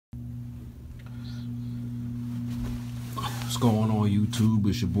going on YouTube?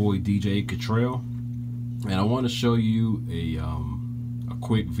 It's your boy DJ Catrell, and I want to show you a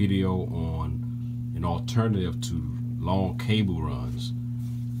quick video on an alternative to long cable runs.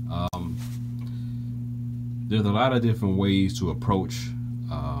 There's a lot of different ways to approach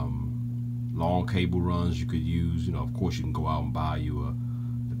long cable runs. You could use, of course, you can go out and buy you a,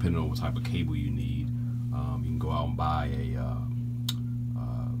 depending on what type of cable you need, you can go out and buy a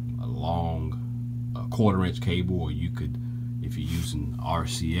long 1/4 inch cable, or you could, if you're using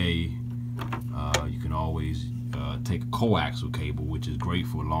RCA, you can always take a coaxial cable, which is great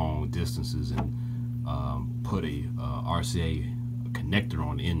for long distances, and put a RCA connector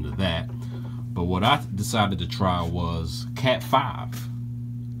on the end of that. But what I decided to try was Cat5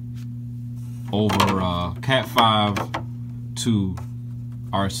 over Cat5 to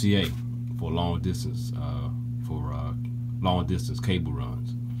RCA for long distance cable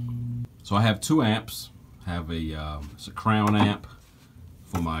runs. So I have 2 amps. I have it's a crown amp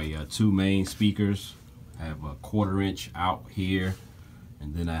for my 2 main speakers. I have a 1/4 inch out here,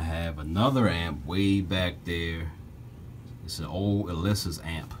 and then I have another amp way back there. It's an old Alyssa's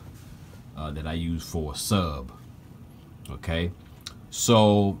amp that I use for a sub. Okay,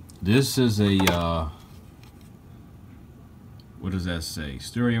 so this is a what does that say?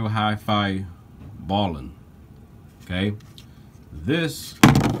 Stereo hi-fi balun. Okay, this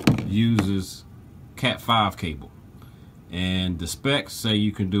uses Cat5 cable, and the specs say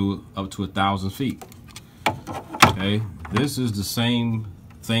you can do up to 1,000 feet. Okay, this is the same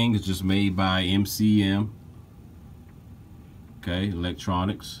thing, it's just made by MCM. Okay,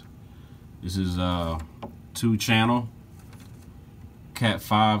 electronics. This is 2-channel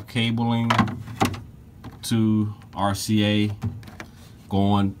Cat5 cabling to RCA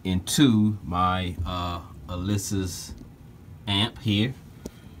going into my Alyssa's amp here.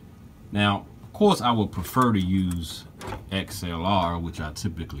 Now, of course, I would prefer to use XLR, which I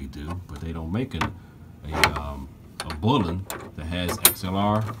typically do, but they don't make a balun that has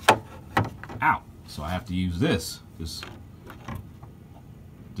XLR out, so I have to use this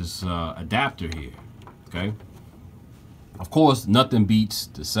adapter here. Okay, of course, nothing beats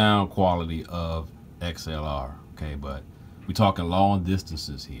the sound quality of XLR. Okay, but we're talking long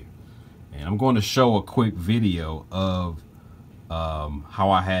distances here, and I'm going to show a quick video of how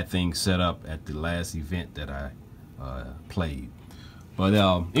I had things set up at the last event that I played. But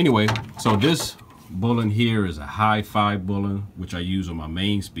anyway, so this balun here is a hi-fi balun, which I use on my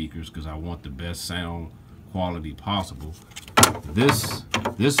main speakers because I want the best sound quality possible. This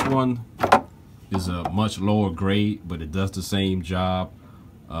one is a much lower grade, but it does the same job.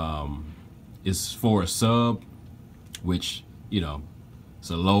 It's for a sub, which it's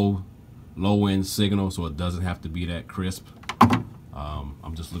a low end signal, so it doesn't have to be that crisp.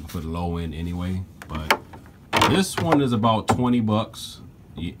 I'm just looking for the low end anyway. But this one is about 20 bucks,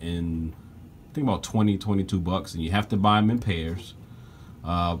 and I think about 22 bucks, and you have to buy them in pairs.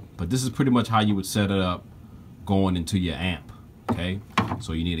 But this is pretty much how you would set it up going into your amp. Okay,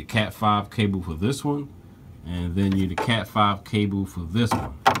 so you need a Cat5 cable for this one, and then you need a Cat5 cable for this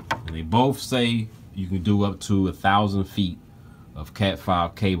one, and they both say you can do up to 1,000 feet of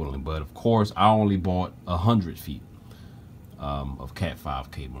Cat5 cabling, but of course I only bought 100 feet of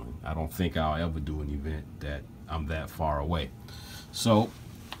Cat5 cabling. I don't think I'll ever do an event that I'm that far away. So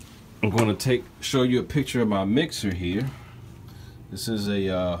I'm going to show you a picture of my mixer here. This is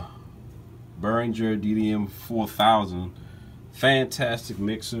a Behringer DDM 4000. Fantastic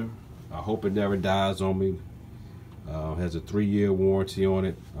mixer. I hope it never dies on me. Has a 3-year warranty on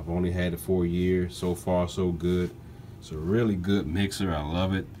it. I've only had it for a year. So far, so good. It's a really good mixer. I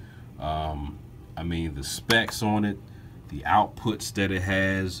love it. I mean, the specs on it, the outputs that it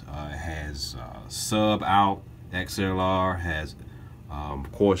has sub out XLR, has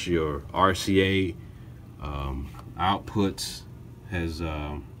of course your RCA outputs, has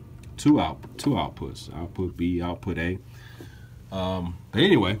two outputs, output B, output A. But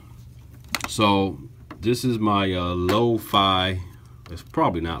anyway, so this is my lo-fi. It's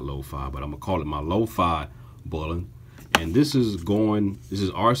probably not lo-fi, but I'm gonna call it my lo-fi balun. And this is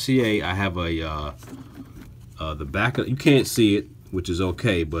RCA. I have the back of, you can't see it, which is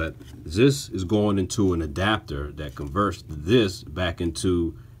okay, but this is going into an adapter that converts this back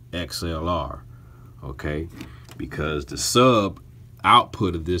into XLR. Okay, because the sub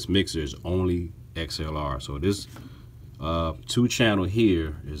output of this mixer is only XLR. So this 2-channel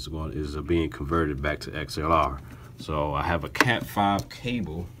here is being converted back to XLR. So I have a Cat5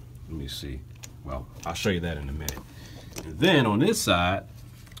 cable. Let me see. Well, I'll show you that in a minute. And then on this side,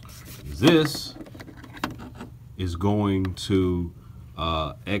 this is going to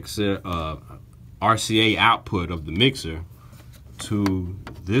RCA output of the mixer to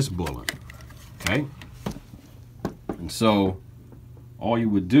this balun. Okay, and so all you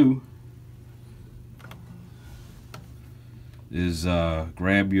would do is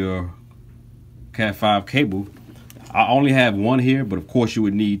grab your Cat5 cable. I only have one here, but of course you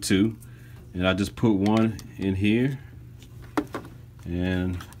would need two. And I just put one in here,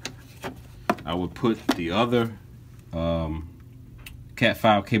 and I would put the other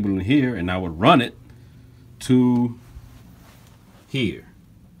Cat5 cable in here, and I would run it to here.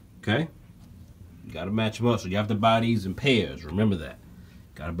 Okay, you got to match them up, so you have to buy these in pairs. Remember that.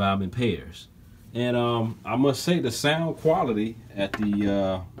 Got to buy them in pairs. And I must say the sound quality at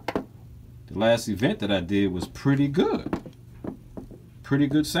the last event that I did was pretty good. Pretty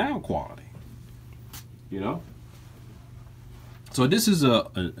good sound quality, you know. So this is a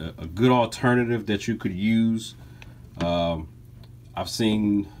good alternative that you could use. I've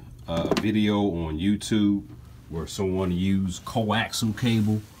seen a video on YouTube where someone used coaxial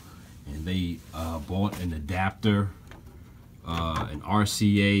cable, and they bought an adapter, an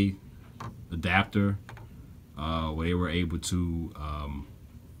RCA adapter, where they were able to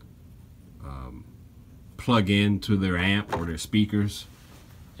plug into their amp or their speakers.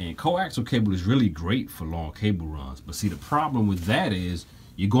 And coaxial cable is really great for long cable runs. But see, the problem with that is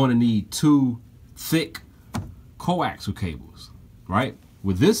you're going to need two thick coaxial cables, right?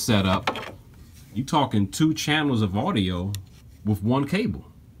 With this setup, you're talking 2 channels of audio with 1 cable.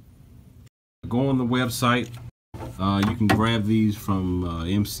 Go on the website. You can grab these from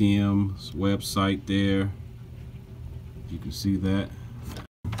MCM's website there. You can see that.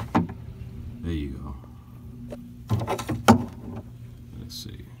 There you go. Let's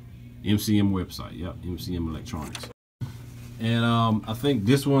see. MCM website. Yep, MCM Electronics. And I think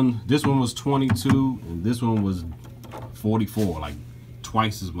this one was 22, and this one was 44, like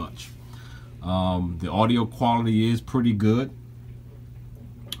twice as much. The audio quality is pretty good.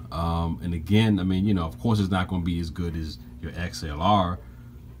 And again, I mean, you know, of course it's not going to be as good as your XLR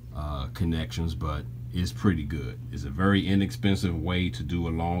connections, but it's pretty good. It's a very inexpensive way to do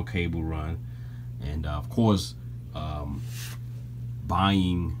a long cable run. And of course,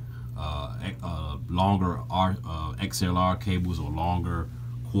 buying longer XLR cables or longer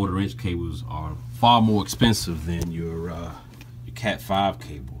 1/4-inch cables are far more expensive than your Cat5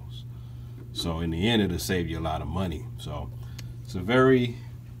 cables. So in the end, it'll save you a lot of money. So it's a very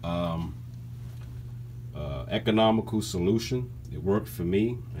economical solution. It worked for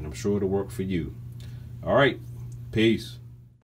me, and I'm sure it'll work for you. All right, peace.